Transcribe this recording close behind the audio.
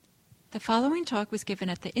The following talk was given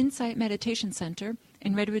at the Insight Meditation Center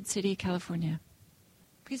in Redwood City, California.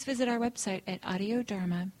 Please visit our website at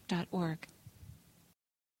audiodharma.org.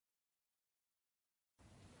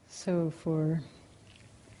 So for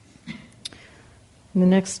the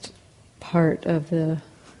next part of the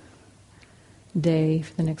day,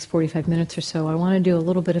 for the next 45 minutes or so, I want to do a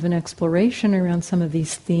little bit of an exploration around some of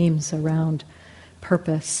these themes around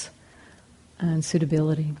purpose and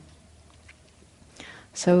suitability.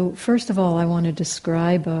 So first of all, I want to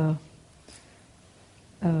describe a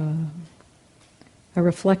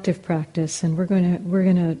reflective practice, and we're going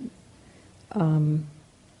to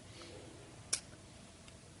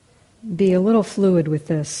be a little fluid with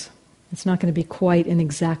this. It's not going to be quite in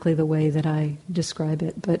exactly the way that I describe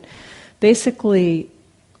it, but basically,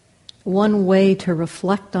 one way to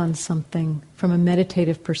reflect on something from a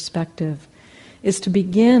meditative perspective is to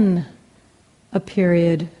begin a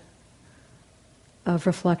period of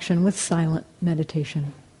reflection with silent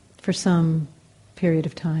meditation for some period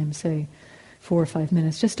of time, say 4 or 5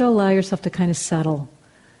 minutes, just to allow yourself to kind of settle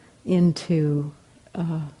into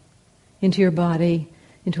your body,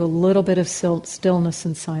 into a little bit of stillness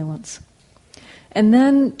and silence. And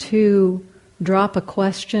then to drop a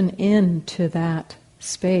question into that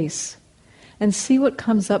space and see what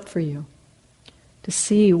comes up for you. To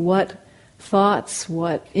see what thoughts,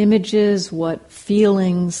 what images, what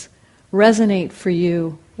feelings resonate for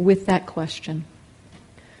you with that question.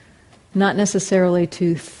 Not necessarily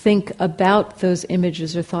to think about those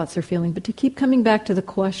images or thoughts or feelings, but to keep coming back to the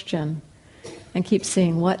question and keep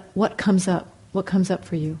seeing what comes up. What comes up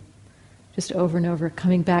for you? Just over and over,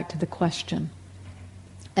 coming back to the question.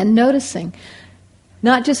 And noticing,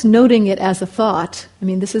 not just noting it as a thought. I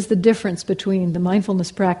mean, this is the difference between the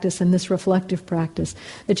mindfulness practice and this reflective practice,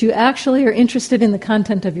 that you actually are interested in the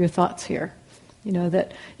content of your thoughts here. You know,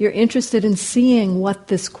 that you're interested in seeing what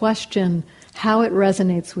this question, how it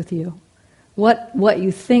resonates with you, what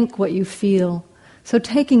you think, what you feel. So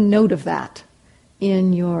taking note of that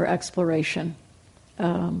in your exploration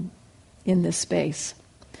in this space.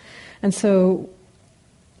 And so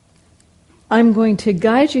I'm going to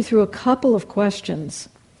guide you through a couple of questions,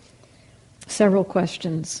 several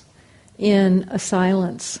questions, in a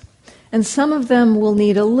silence. And some of them will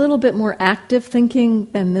need a little bit more active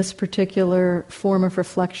thinking than this particular form of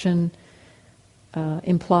reflection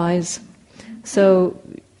implies. So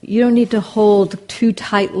you don't need to hold too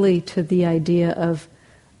tightly to the idea of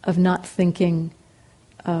not thinking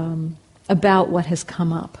about what has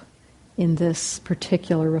come up in this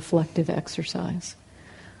particular reflective exercise.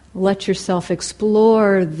 Let yourself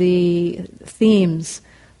explore the themes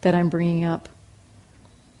that I'm bringing up.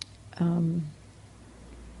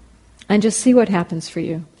 And just see what happens for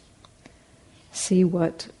you. See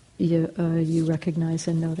what you recognize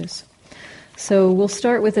and notice. So we'll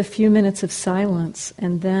start with a few minutes of silence,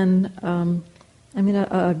 and then I'm going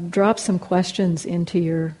to drop some questions into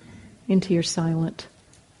your silent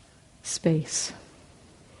space.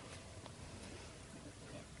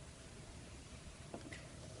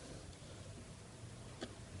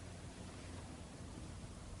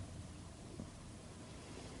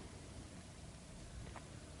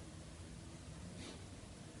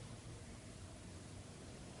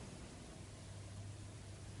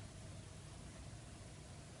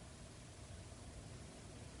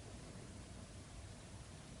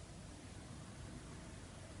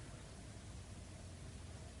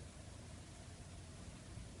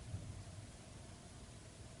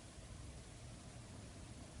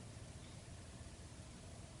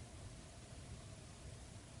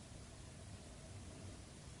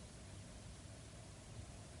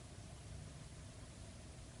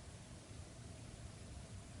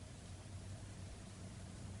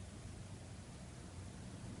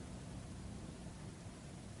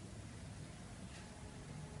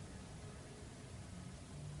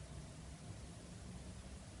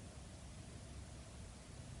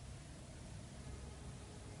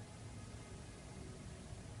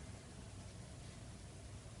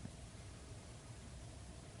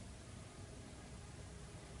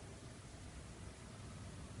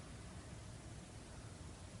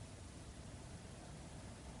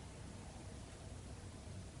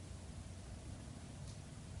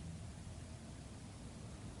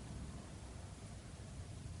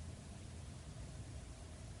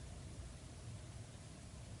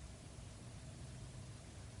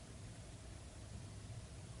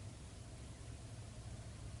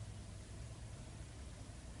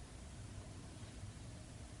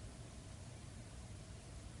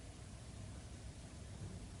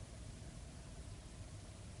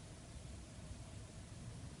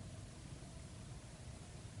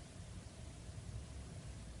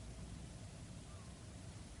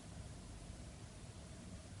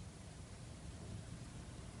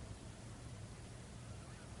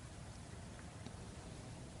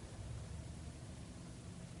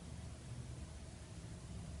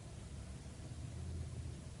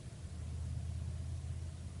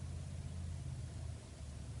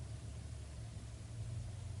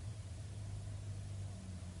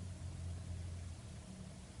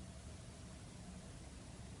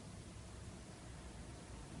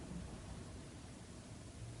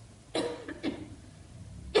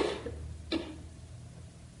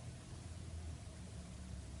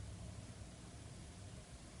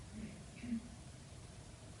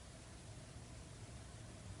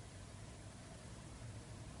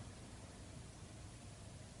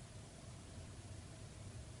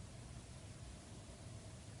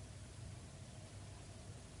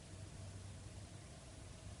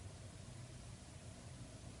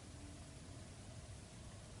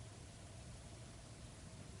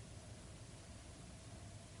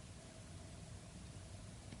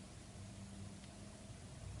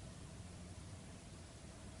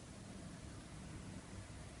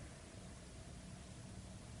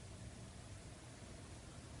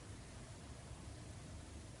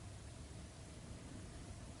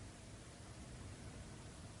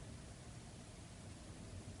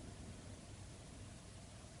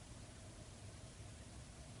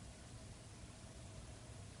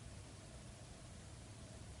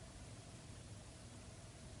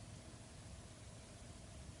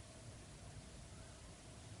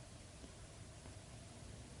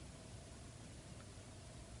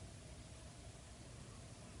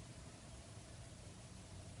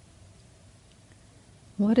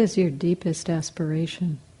 What is your deepest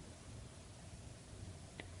aspiration?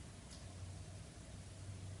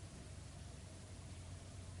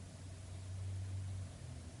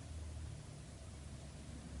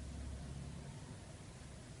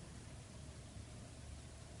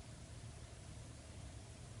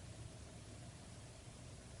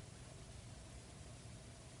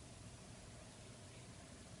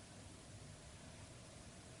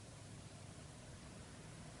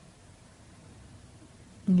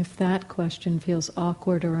 And if that question feels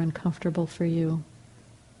awkward or uncomfortable for you,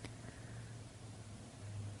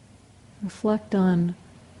 reflect on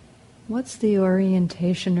what's the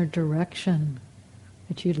orientation or direction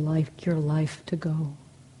that you'd like your life to go.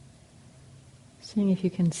 Seeing if you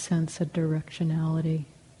can sense a directionality.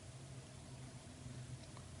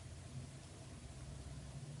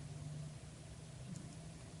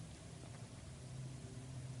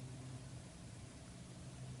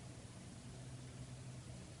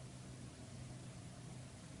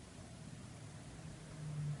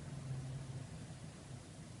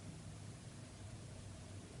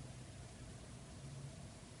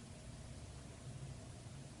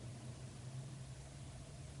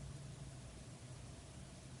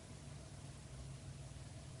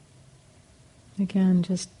 Again,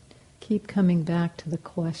 just keep coming back to the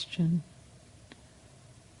question.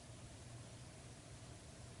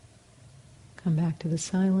 Come back to the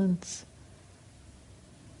silence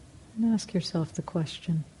and ask yourself the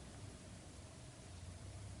question.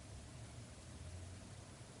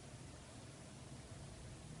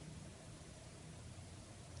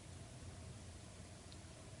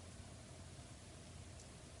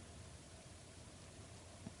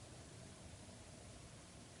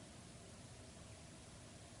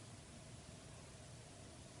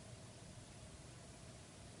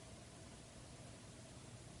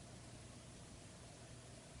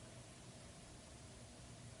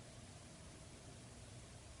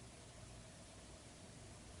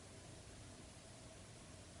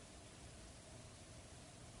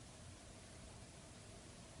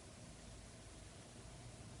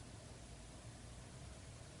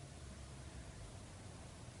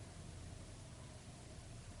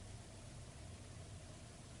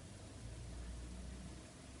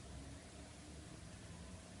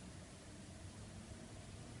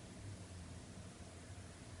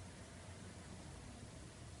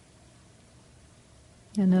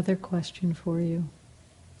 Another question for you.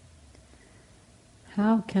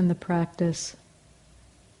 How can the practice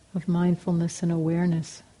of mindfulness and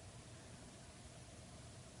awareness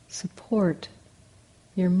support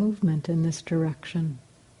your movement in this direction?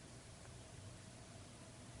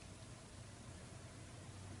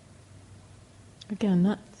 Again,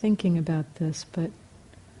 not thinking about this, but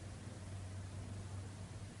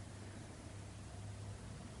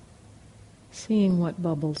seeing what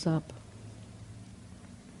bubbles up.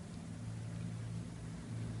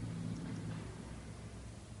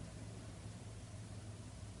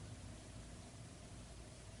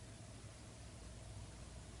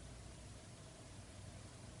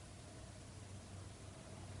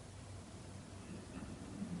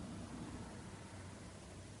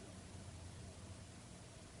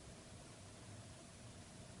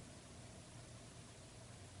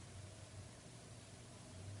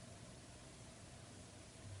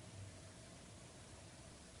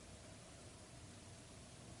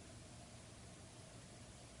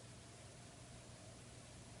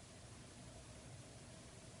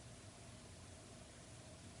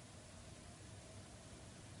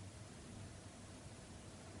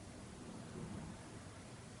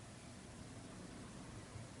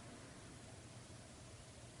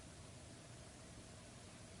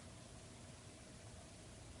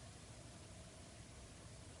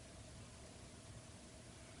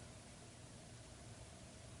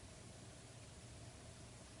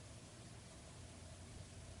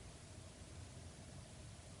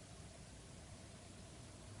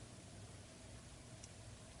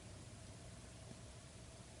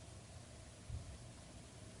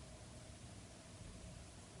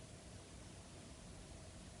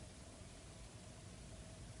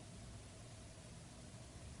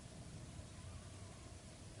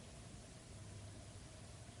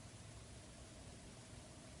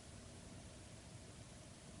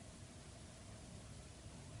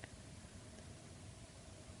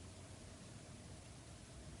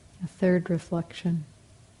 A third reflection.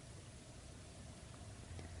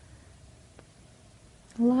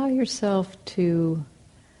 Allow yourself to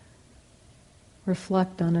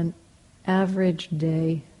reflect on an average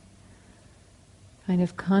day, kind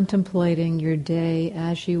of contemplating your day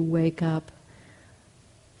as you wake up,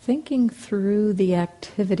 thinking through the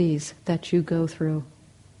activities that you go through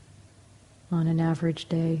on an average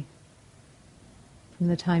day, from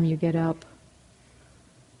the time you get up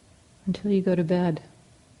until you go to bed.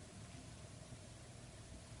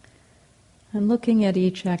 And looking at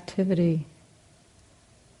each activity,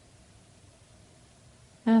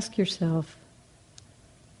 ask yourself,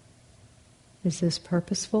 is this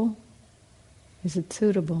purposeful? Is it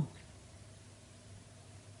suitable?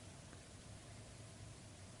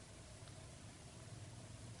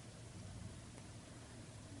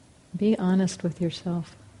 Be honest with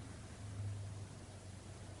yourself.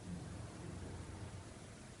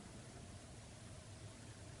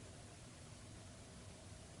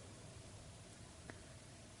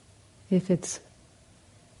 If it's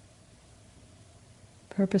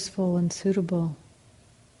purposeful and suitable,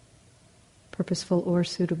 purposeful or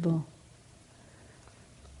suitable,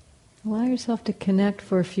 allow yourself to connect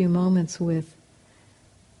for a few moments with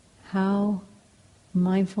how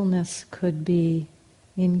mindfulness could be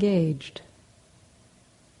engaged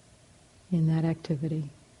in that activity.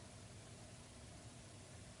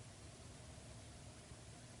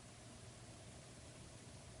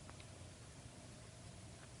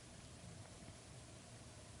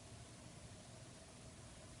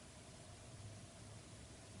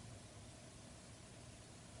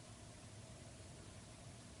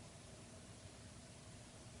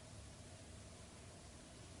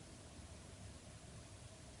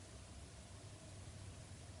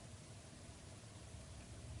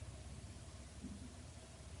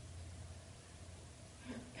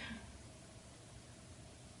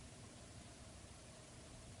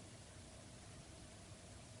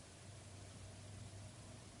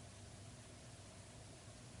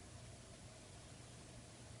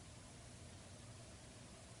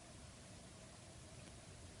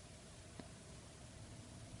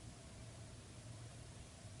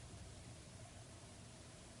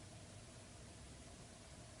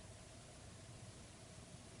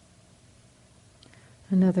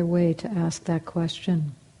 Another way to ask that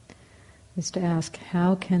question is to ask,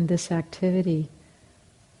 how can this activity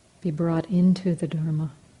be brought into the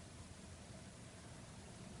Dharma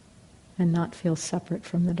and not feel separate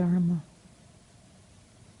from the Dharma?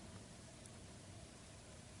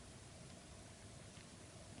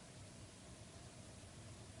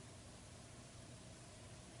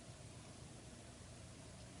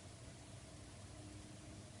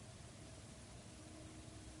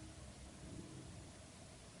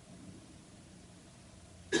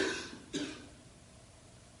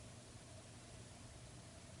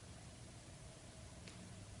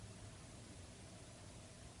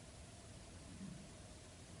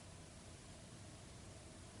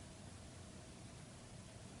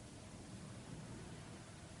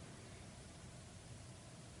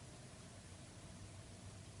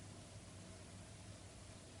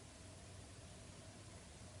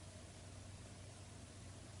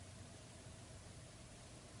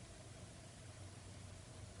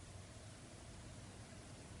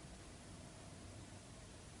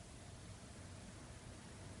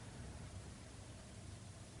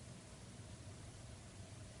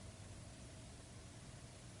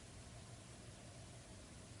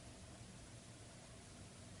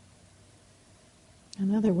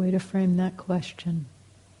 Another way to frame that question: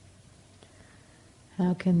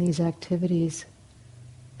 how can these activities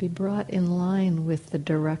be brought in line with the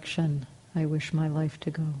direction I wish my life to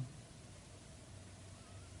go?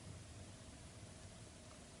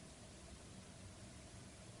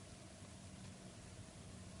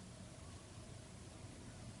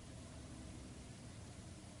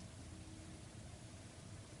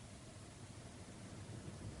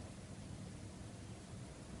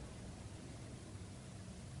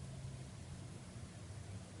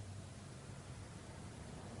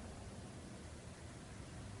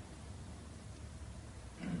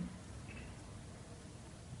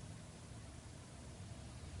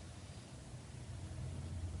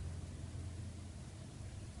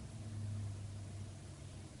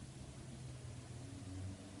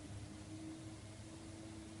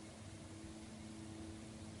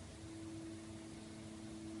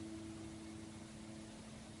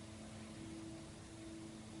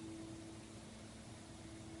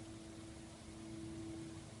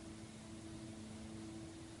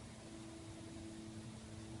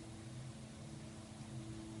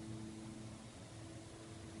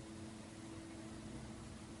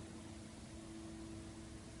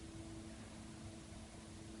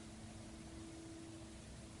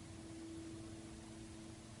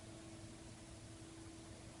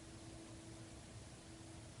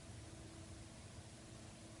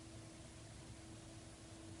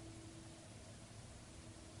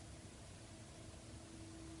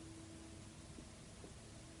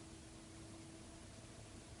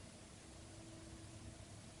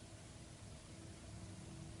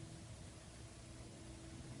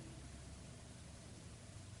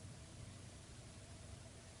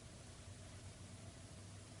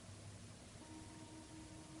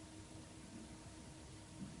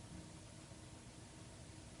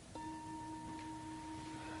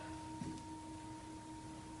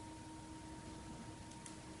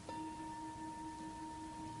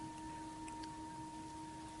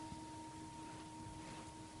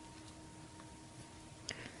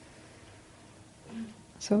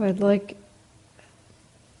 So I'd like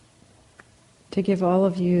to give all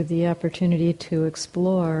of you the opportunity to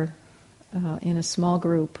explore in a small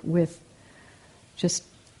group with just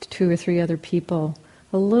 2 or 3 other people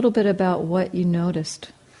a little bit about what you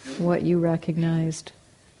noticed, what you recognized,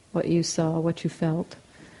 what you saw, what you felt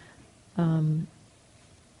in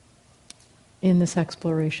this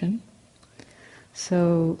exploration.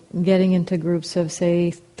 So getting into groups of,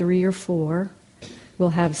 say, 3 or 4, we'll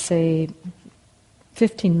have, say,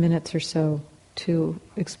 15 minutes or so to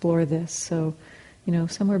explore this. So,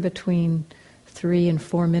 somewhere between 3 and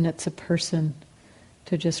 4 minutes a person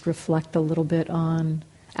to just reflect a little bit on,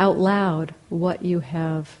 out loud, what you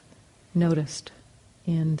have noticed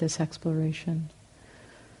in this exploration.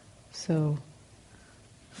 So,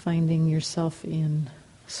 finding yourself in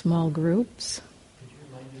small groups. Could you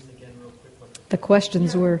remind us again real quick what the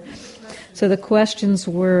questions were? So the questions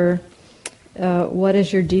were, what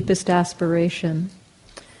is your deepest aspiration?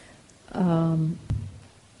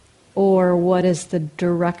 Or what is the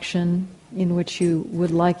direction in which you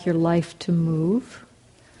would like your life to move?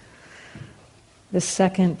 The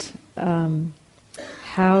second,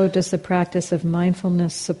 how does the practice of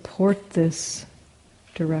mindfulness support this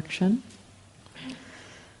direction?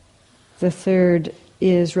 The third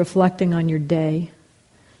is reflecting on your day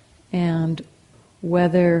and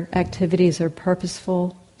whether activities are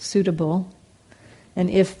purposeful, suitable, and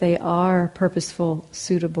if they are purposeful,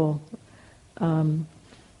 suitable,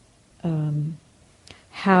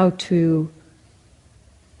 how to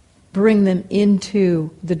bring them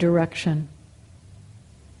into the direction,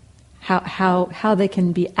 how they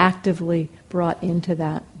can be actively brought into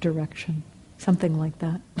that direction, something like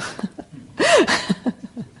that.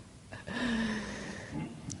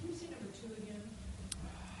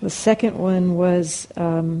 The second one was,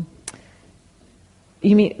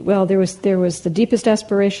 you mean? Well, there was the deepest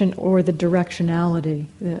aspiration or the directionality.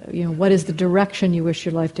 What is the direction you wish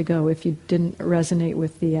your life to go? If you didn't resonate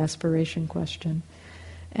with the aspiration question,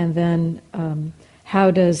 and then how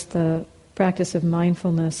does the practice of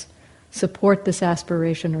mindfulness support this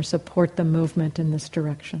aspiration or support the movement in this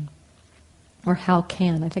direction? Or how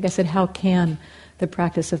can the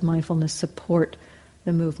practice of mindfulness support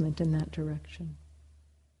the movement in that direction?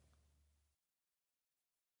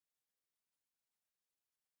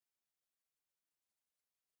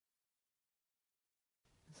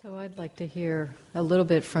 So I'd like to hear a little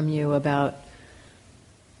bit from you about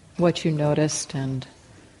what you noticed and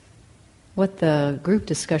what the group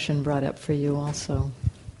discussion brought up for you also.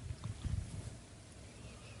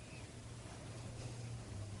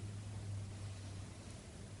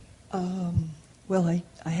 Well,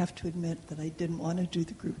 I have to admit that I didn't want to do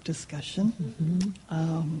the group discussion.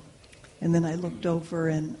 Mm-hmm. And then I looked over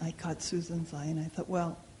and I caught Susan's eye and I thought,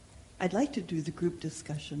 well, I'd like to do the group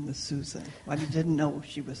discussion with Susan. Well, I didn't know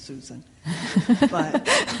she was Susan. But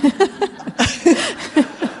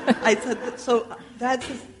I said, so that's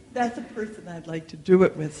a person I'd like to do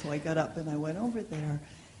it with. So I got up and I went over there.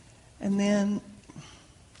 And then,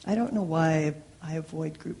 I don't know why I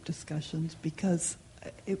avoid group discussions, because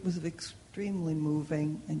it was extremely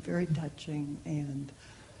moving and very touching, and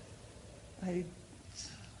it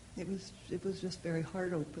was just very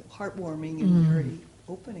heartwarming and very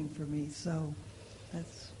opening for me. So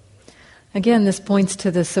that's... Again, this points to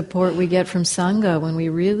the support we get from Sangha when we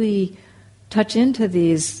really touch into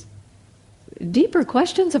these deeper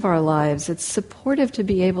questions of our lives. It's supportive to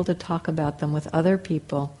be able to talk about them with other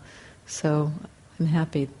people. So I'm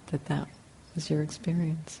happy that was your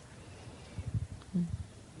experience.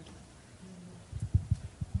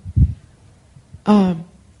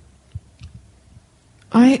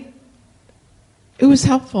 It was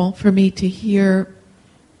helpful for me to hear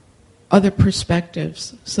other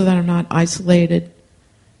perspectives so that I'm not isolated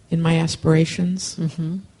in my aspirations.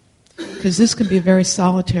 Because this can be a very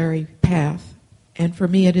solitary path, and for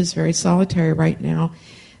me it is very solitary right now,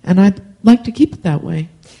 and I'd like to keep it that way.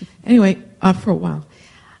 Anyway, for a while.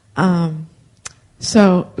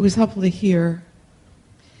 So it was helpful to hear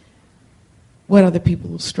what other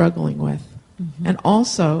people were struggling with. And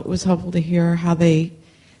also it was helpful to hear how they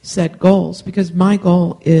set goals, because my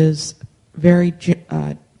goal is very,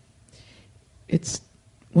 it's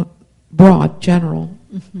broad, general.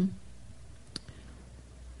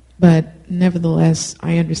 But nevertheless,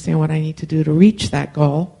 I understand what I need to do to reach that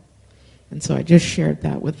goal. And so I just shared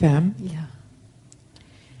that with them. Yeah.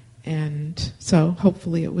 And so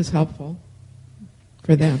hopefully it was helpful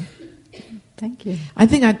for them. Thank you. I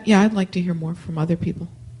think I'd like to hear more from other people.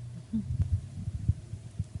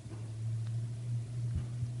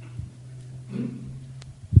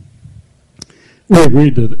 We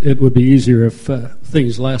agreed that it would be easier if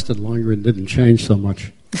things lasted longer and didn't change so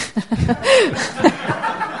much.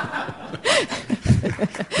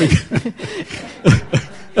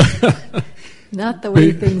 Not the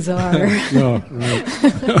way things are. No, right.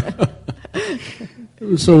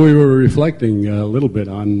 So we were reflecting a little bit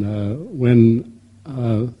on when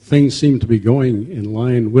things seem to be going in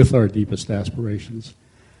line with our deepest aspirations,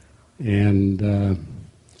 and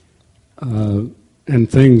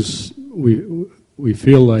things we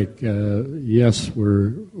feel like yes, we're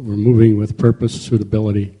moving with purpose,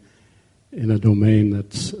 suitability in a domain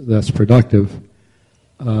that's productive,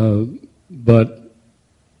 but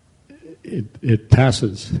it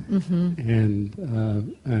passes, and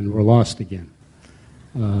we're lost again,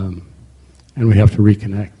 and we have to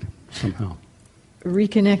reconnect somehow.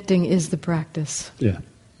 Reconnecting is the practice. Yeah,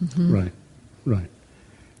 right.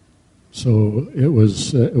 So it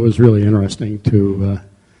was really interesting to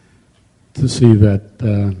see that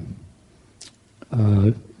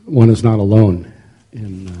one is not alone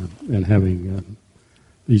in having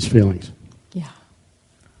these feelings. Yeah.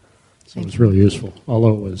 So it was really useful,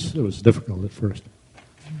 although it was difficult at first.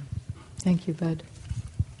 Thank you, Bud.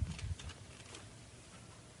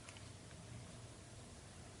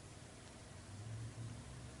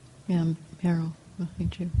 Yeah, Meryl,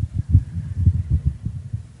 thank you.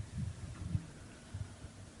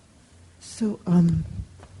 So,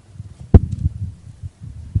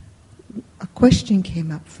 a question came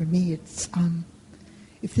up for me. It's,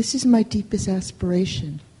 if this is my deepest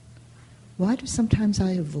aspiration, why do sometimes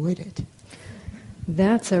I avoid it?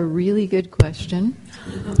 That's a really good question.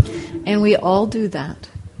 And we all do that.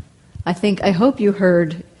 I hope you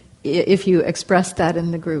heard, if you expressed that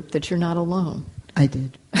in the group, that you're not alone. I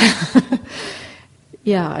did.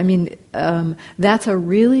 Yeah, I mean, that's a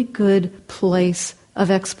really good place of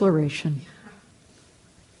exploration.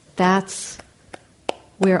 That's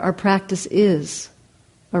where our practice is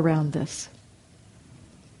around this.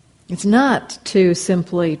 It's not to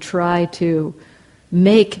simply try to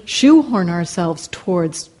shoehorn ourselves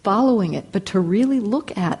towards following it, but to really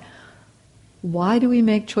look at why do we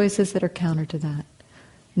make choices that are counter to that.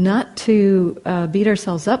 Not to beat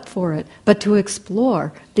ourselves up for it, but to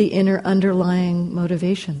explore the inner underlying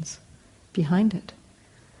motivations behind it.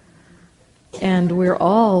 And we're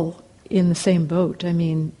all in the same boat. I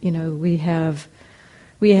mean, we have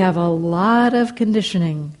a lot of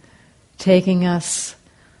conditioning taking us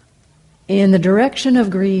in the direction of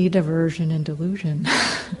greed, aversion, and delusion.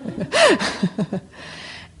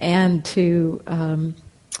 And to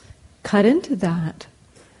cut into that,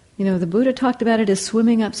 the Buddha talked about it as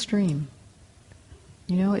swimming upstream.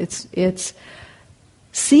 It's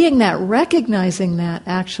seeing that, recognizing that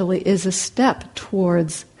actually is a step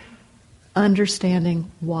towards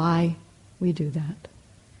understanding why we do that.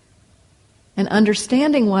 And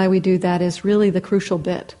understanding why we do that is really the crucial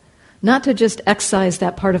bit. Not to just excise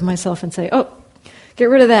that part of myself and say, oh, get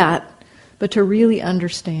rid of that, but to really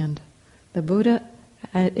understand. The Buddha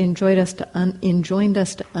enjoined us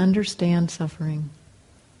to understand suffering.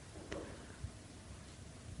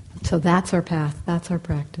 So that's our path, that's our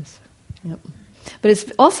practice. Yep. But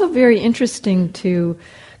it's also very interesting to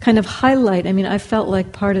kind of highlight, I felt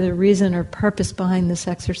like part of the reason or purpose behind this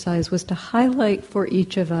exercise was to highlight for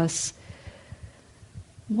each of us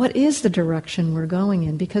what is the direction we're going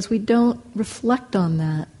in, because we don't reflect on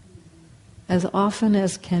that as often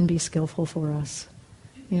as can be skillful for us.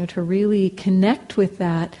 To really connect with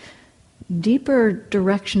that deeper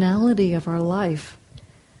directionality of our life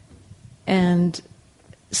and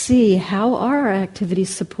see how are our activities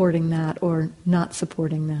supporting that or not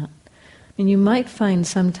supporting that. You might find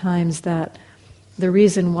sometimes that the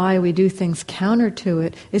reason why we do things counter to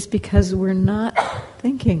it is because we're not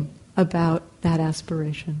thinking about that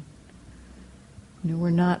aspiration. We're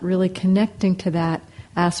not really connecting to that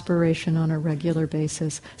aspiration on a regular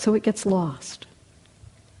basis, so it gets lost.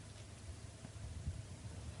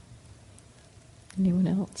 Anyone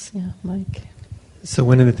else? Yeah, Mike. So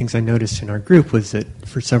one of the things I noticed in our group was that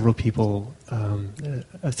for several people,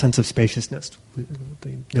 a sense of spaciousness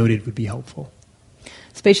they noted would be helpful.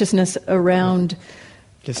 Spaciousness around...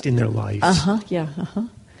 Just in their lives.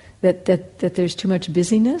 That there's too much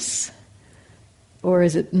busyness? Or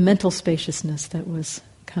is it mental spaciousness that was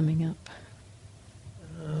coming up?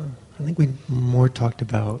 I think we more talked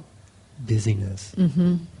about busyness.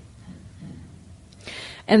 Mm-hmm.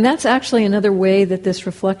 And that's actually another way that this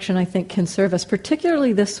reflection, I think, can serve us,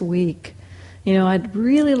 particularly this week. I'd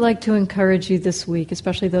really like to encourage you this week,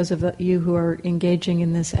 especially those of you who are engaging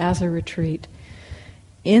in this as a retreat,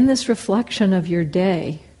 in this reflection of your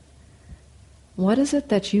day, what is it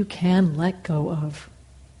that you can let go of?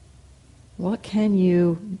 What can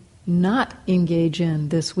you not engage in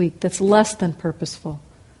this week that's less than purposeful?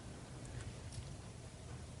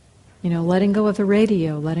 Letting go of the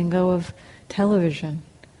radio, letting go of television.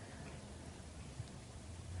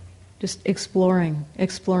 Just exploring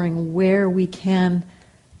where we can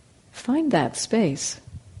find that space.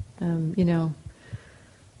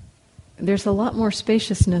 There's a lot more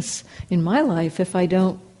spaciousness in my life if I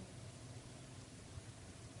don't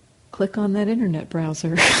click on that internet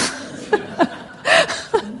browser.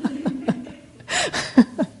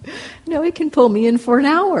 It can pull me in for an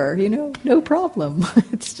hour, no problem.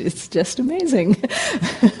 It's just amazing.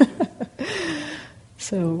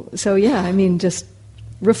 So yeah, just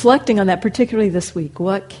reflecting on that, particularly this week.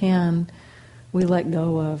 What can we let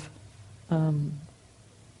go of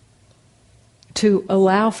to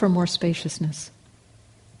allow for more spaciousness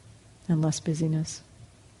and less busyness?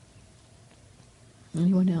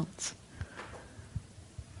 Anyone else?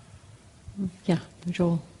 Yeah,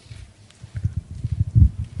 Joel.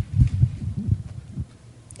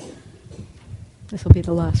 This will be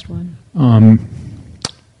the last one. When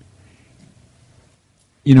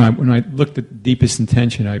I looked at deepest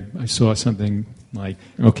intention, I saw something like,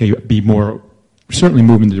 okay, certainly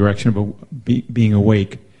move in the direction of being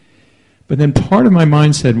awake. But then part of my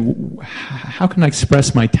mind said, how can I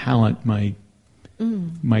express my talent, my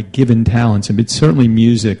given talents? And it's certainly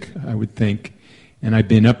music, I would think. And I've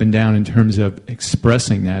been up and down in terms of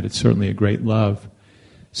expressing that. It's certainly a great love.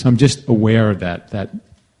 So I'm just aware of that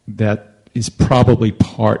is probably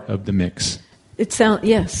part of the mix.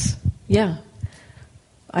 Yes, yeah.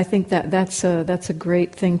 I think that's a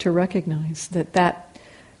great thing to recognize, that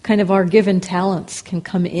kind of our given talents can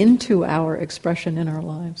come into our expression in our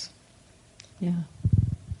lives. Yeah.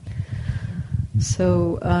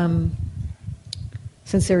 So,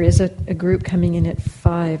 since there is a group coming in at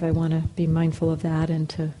 5, I want to be mindful of that and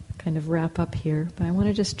to kind of wrap up here. But I want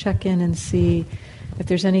to just check in and see if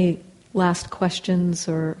there's any last questions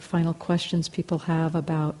or final questions people have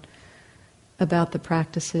about the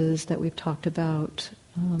practices that we've talked about,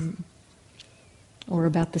 or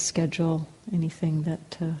about the schedule, anything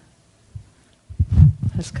that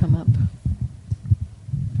has come up.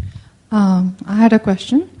 I had a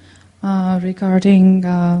question regarding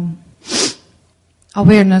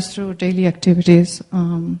awareness through daily activities.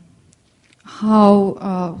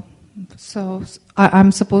 So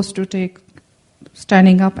I'm supposed to take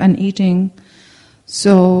standing up and eating.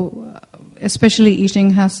 So especially eating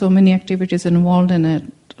has so many activities involved in it.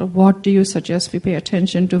 What do you suggest we pay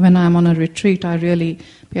attention to when I'm on a retreat? I really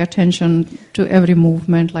pay attention to every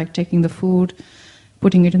movement, like taking the food,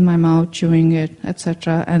 putting it in my mouth, chewing it,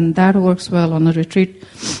 etc. And that works well on a retreat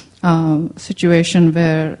situation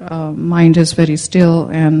where mind is very still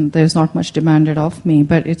and there's not much demanded of me.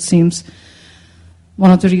 But it seems one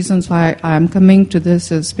of the reasons why I'm coming to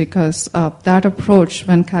this is because that approach,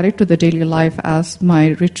 when carried to the daily life, as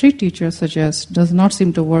my retreat teacher suggests, does not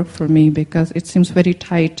seem to work for me because it seems very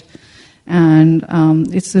tight and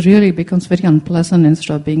it really becomes very unpleasant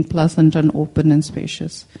instead of being pleasant and open and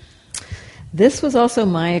spacious. This was also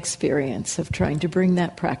my experience of trying to bring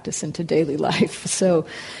that practice into daily life. So,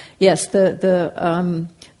 yes, the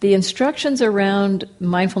instructions around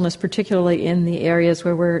mindfulness, particularly in the areas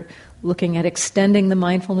where we're looking at extending the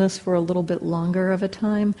mindfulness for a little bit longer of a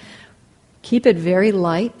time, keep it very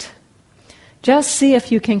light. Just see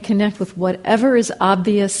if you can connect with whatever is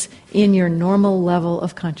obvious in your normal level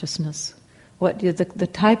of consciousness. What the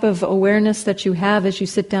type of awareness that you have as you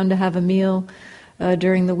sit down to have a meal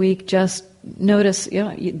during the week. Just notice.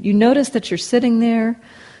 You notice that you're sitting there.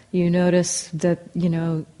 You notice that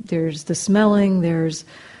there's the smelling. There's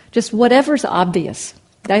just whatever's obvious.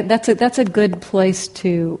 That's a good place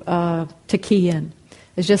to key in.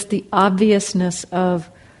 It's just the obviousness of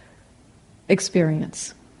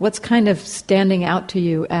experience. What's kind of standing out to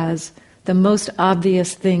you as the most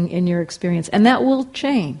obvious thing in your experience, and that will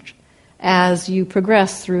change as you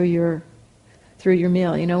progress through your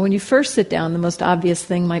meal. When you first sit down, the most obvious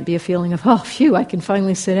thing might be a feeling of, oh, phew, I can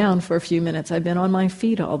finally sit down for a few minutes. I've been on my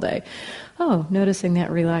feet all day. Oh, noticing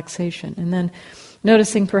that relaxation, and then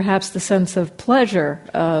noticing perhaps the sense of pleasure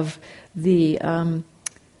of the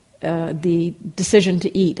decision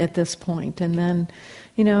to eat at this point. And then,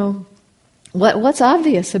 what's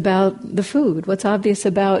obvious about the food? What's obvious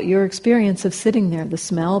about your experience of sitting there? The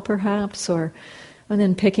smell, perhaps, and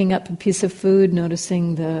then picking up a piece of food,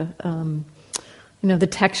 noticing the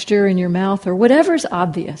texture in your mouth, or whatever's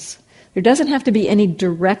obvious. There doesn't have to be any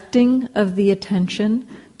directing of the attention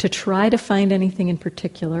to try to find anything in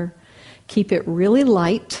particular. Keep it really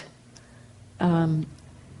light.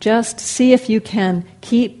 Just see if you can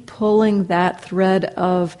keep pulling that thread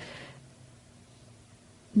of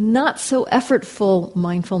not so effortful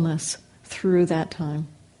mindfulness through that time.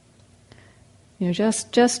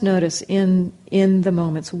 Just notice in the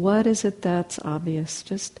moments, what is it that's obvious?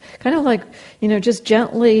 Just kind of like, just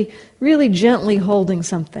gently, really gently holding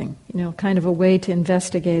something. Kind of a way to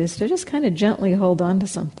investigate is to just kind of gently hold on to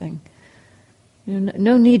something.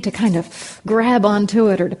 No need to kind of grab onto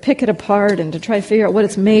it or to pick it apart and to try to figure out what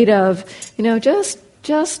it's made of.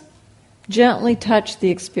 Just gently touch the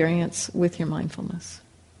experience with your mindfulness.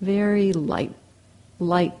 Very light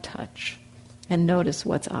touch, and notice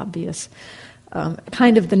what's obvious.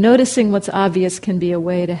 Kind of the noticing what's obvious can be a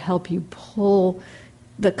way to help you pull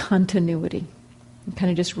the continuity. And kind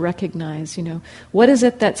of just recognize, what is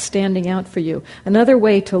it that's standing out for you? Another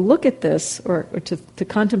way to look at this, or to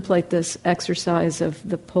contemplate this exercise of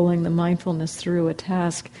the pulling the mindfulness through a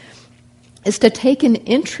task, is to take an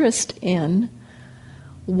interest in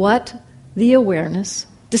what the awareness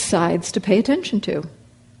decides to pay attention to.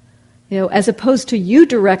 As opposed to you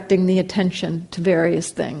directing the attention to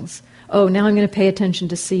various things. Oh, now I'm going to pay attention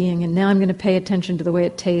to seeing, and now I'm going to pay attention to the way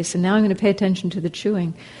it tastes, and now I'm going to pay attention to the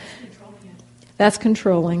chewing. That's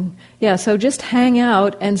controlling. Yeah, so just hang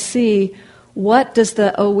out and see, what does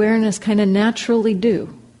the awareness kind of naturally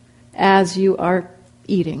do as you are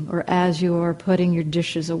eating or as you are putting your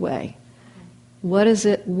dishes away? What is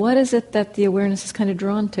it that the awareness is kind of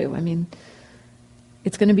drawn to? I mean,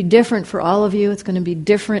 it's going to be different for all of you. It's going to be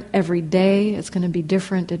different every day. It's going to be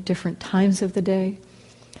different at different times of the day.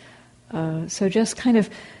 So just kind of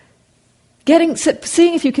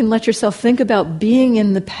seeing if you can let yourself think about being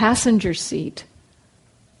in the passenger seat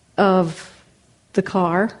of the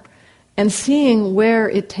car and seeing where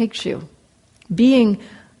it takes you. Being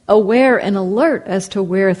aware and alert as to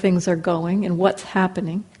where things are going and what's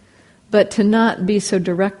happening, but to not be so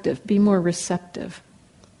directive, be more receptive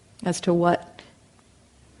as to what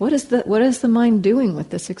is the mind doing with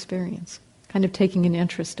this experience, kind of taking an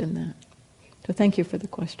interest in that. So thank you for the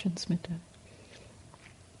question, Smita.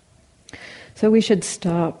 So we should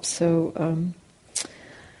stop. So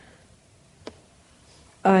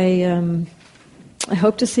I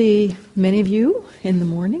hope to see many of you in the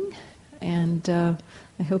morning, and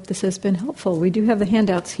I hope this has been helpful. We do have the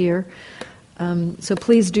handouts here, so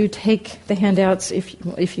please do take the handouts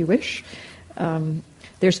if you wish.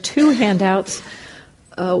 There's two handouts,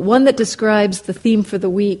 one that describes the theme for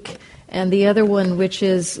the week, and the other one, which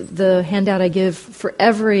is the handout I give for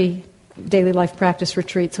every daily life practice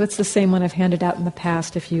retreat. So it's the same one I've handed out in the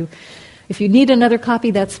past. If you need another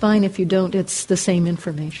copy, that's fine. If you don't, it's the same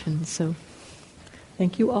information. So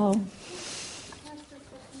thank you all.